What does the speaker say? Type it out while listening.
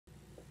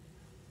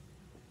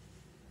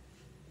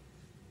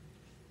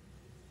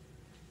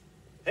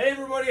Hey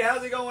everybody,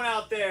 how's it going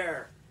out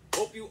there?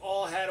 Hope you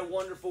all had a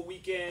wonderful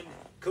weekend.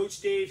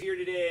 Coach Dave here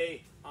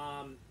today,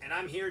 and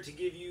I'm here to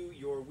give you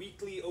your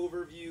weekly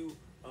overview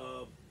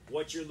of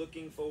what you're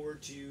looking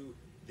forward to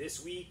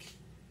this week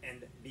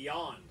and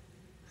beyond.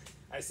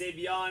 I say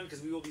beyond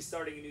because we will be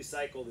starting a new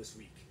cycle this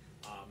week,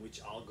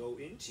 which I'll go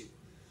into.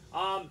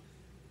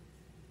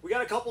 We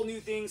got a couple new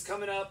things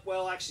coming up.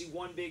 Well, actually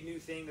one big new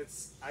thing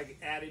that's I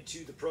added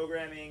to the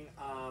programming.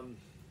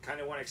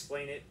 Kind of want to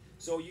explain it.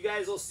 So you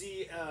guys will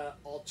see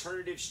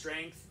alternative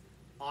strength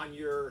on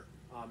your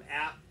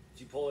app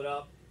if you pull it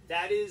up.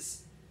 That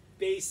is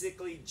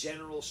basically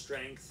general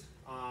strength.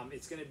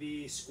 It's going to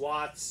be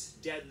squats,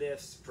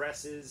 deadlifts,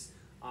 presses.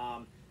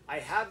 I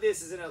have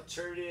this as an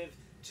alternative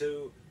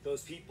to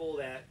those people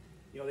that,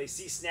 they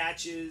see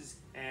snatches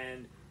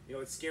and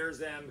it scares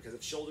them because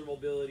of shoulder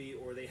mobility,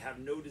 or they have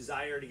no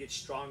desire to get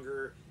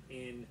stronger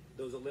in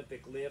those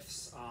Olympic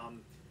lifts.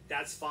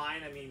 That's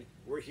fine. I mean,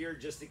 we're here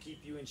just to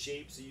keep you in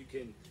shape so you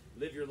can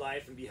live your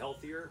life and be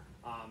healthier.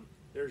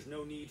 There's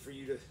no need for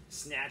you to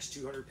snatch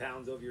 200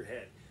 pounds over your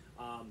head.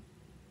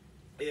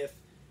 If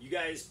you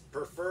guys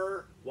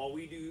prefer, while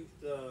we do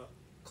the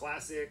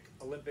classic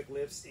Olympic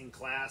lifts in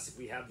class, if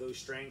we have those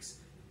strengths,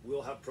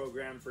 we'll have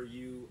programmed for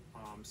you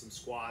some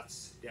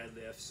squats,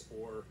 deadlifts,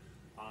 or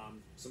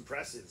some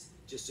presses,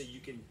 just so you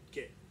can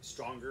get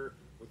stronger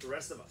with the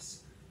rest of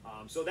us.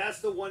 So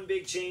that's the one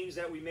big change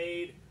that we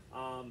made.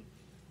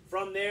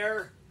 From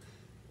there,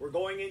 we're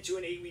going into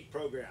an 8-week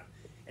program.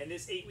 And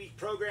this 8-week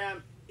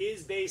program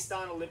is based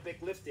on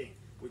Olympic lifting,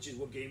 which is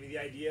what gave me the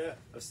idea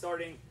of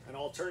starting an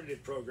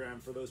alternative program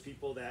for those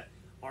people that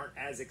aren't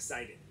as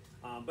excited.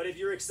 But if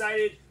you're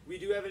excited, we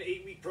do have an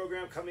 8-week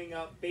program coming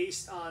up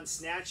based on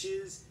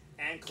snatches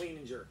and clean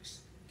and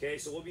jerks. Okay,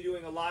 so we'll be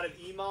doing a lot of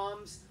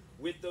EMOMs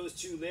with those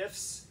two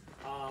lifts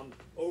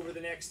over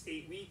the next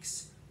 8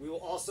 weeks. We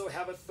will also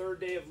have a third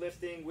day of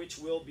lifting, which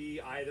will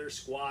be either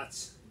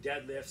squats,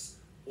 deadlifts,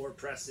 or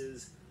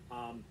presses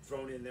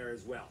thrown in there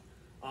as well.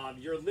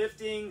 Your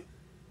lifting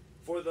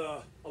for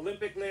the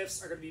Olympic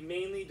lifts are going to be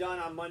mainly done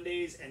on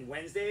Mondays and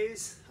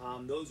Wednesdays.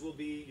 Those will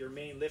be your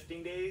main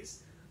lifting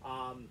days.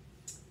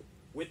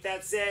 With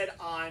that said,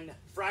 on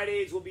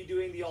Fridays we'll be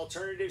doing the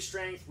alternative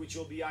strength, which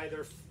will be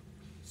either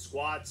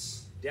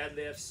squats,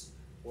 deadlifts,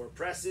 or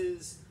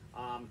presses.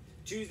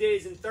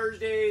 Tuesdays and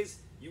Thursdays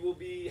you will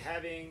be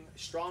having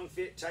strong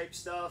fit type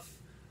stuff.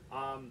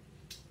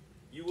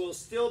 You will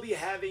still be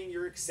having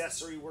your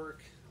accessory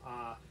work.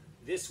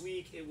 This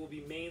week it will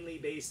be mainly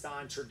based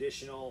on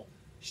traditional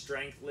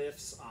strength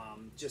lifts,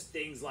 just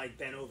things like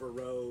bent over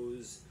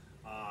rows,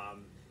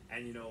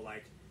 and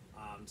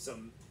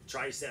some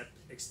tricep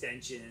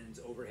extensions,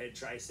 overhead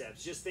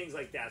triceps, just things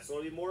like that. So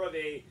it'll be more of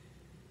a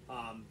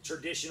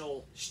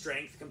traditional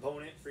strength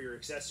component for your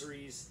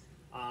accessories.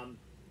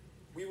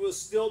 We will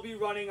still be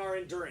running our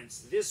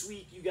endurance. This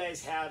week you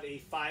guys have a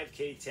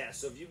 5K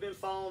test. So if you've been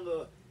following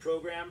the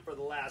program for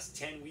the last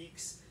 10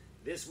 weeks,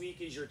 this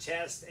week is your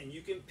test, and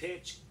you can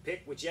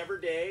pick whichever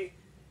day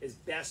is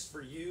best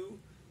for you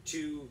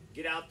to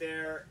get out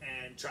there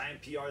and try and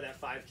PR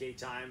that 5K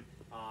time,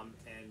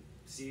 and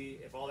see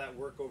if all that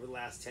work over the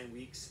last 10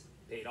 weeks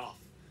paid off.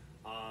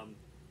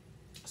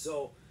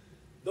 So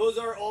those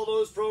are all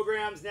those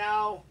programs.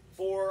 Now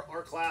for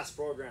our class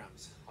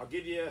programs, I'll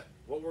give you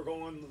what we're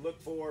going to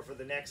look for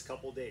the next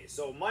couple days.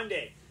 So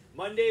Monday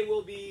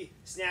will be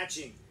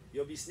snatching.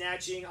 You'll be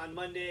snatching on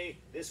Monday.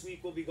 This week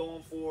we'll be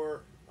going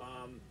for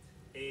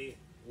a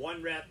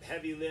 1 rep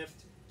heavy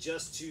lift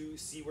just to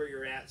see where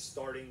you're at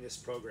starting this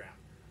program.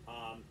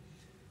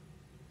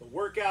 The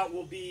workout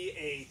will be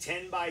a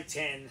 10 by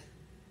 10,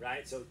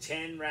 right? So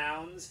 10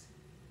 rounds,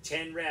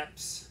 10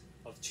 reps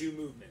of 2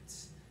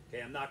 movements.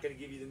 Okay, I'm not going to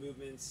give you the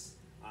movements.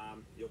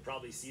 You'll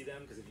probably see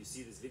them because if you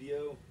see this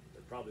video,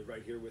 they're probably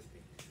right here with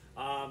me.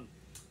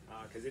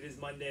 Because it is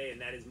Monday,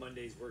 and that is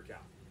Monday's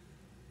workout.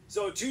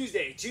 So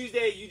Tuesday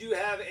you do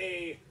have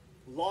a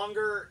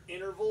longer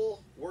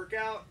interval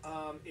workout.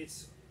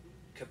 It's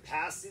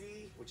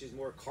capacity, which is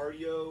more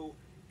cardio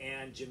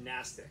and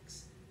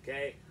gymnastics.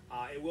 Okay,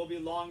 it will be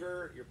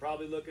longer. You're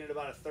probably looking at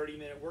about a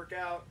 30-minute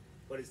workout,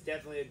 but it's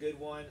definitely a good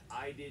one.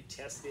 I did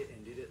test it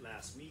and did it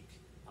last week.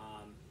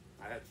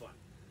 I had fun.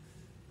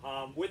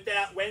 With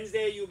that,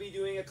 Wednesday you'll be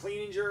doing a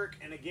clean and jerk,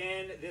 and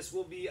again this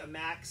will be a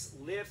max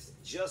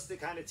lift just to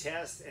kind of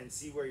test and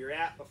see where you're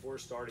at before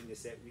starting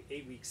this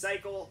 8-week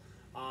cycle.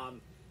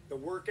 The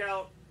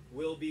workout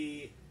will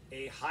be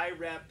a high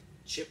rep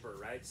chipper,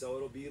 right? So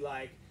it'll be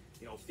like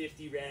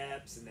 50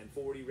 reps and then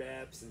 40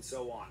 reps and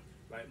so on,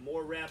 right?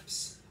 More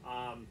reps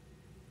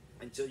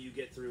until you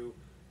get through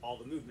all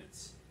the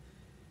movements.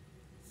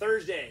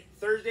 Thursday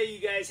you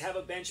guys have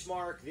a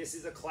benchmark. This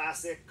is a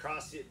classic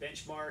CrossFit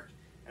benchmark.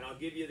 And I'll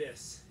give you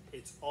this,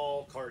 it's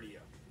all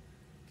cardio.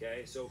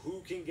 Okay, so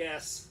who can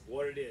guess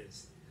what it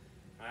is?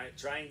 All right,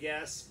 try and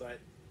guess, but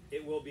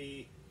it will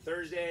be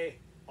Thursday,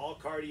 all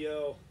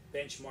cardio,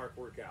 benchmark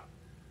workout.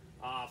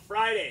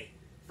 Friday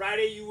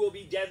you will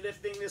be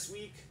deadlifting this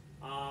week.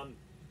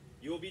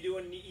 You will be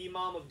doing the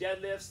EMOM of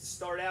deadlifts to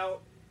start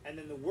out, and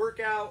then the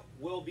workout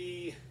will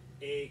be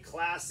a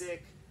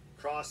classic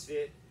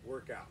CrossFit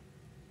workout.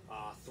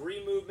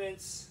 3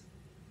 movements.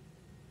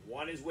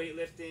 1 is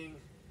weightlifting,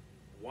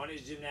 1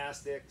 is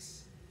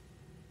gymnastics,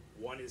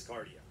 1 is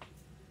cardio.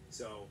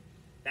 So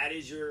that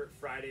is your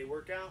Friday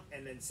workout.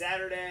 And then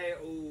Saturday,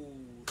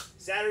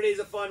 Saturday's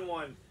a fun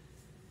one.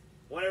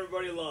 One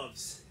everybody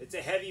loves. It's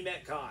a heavy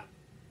Metcon.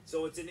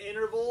 So it's an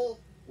interval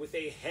with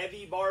a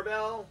heavy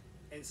barbell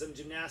and some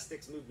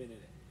gymnastics movement in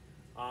it.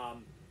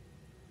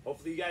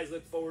 Hopefully you guys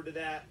look forward to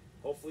that.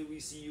 Hopefully we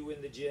see you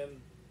in the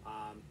gym.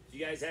 If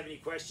you guys have any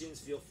questions,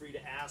 feel free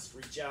to ask,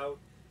 reach out.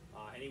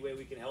 Any way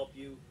we can help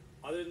you.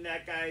 Other than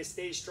that, guys,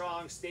 stay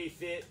strong, stay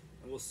fit,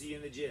 and we'll see you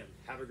in the gym.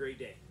 Have a great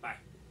day. Bye.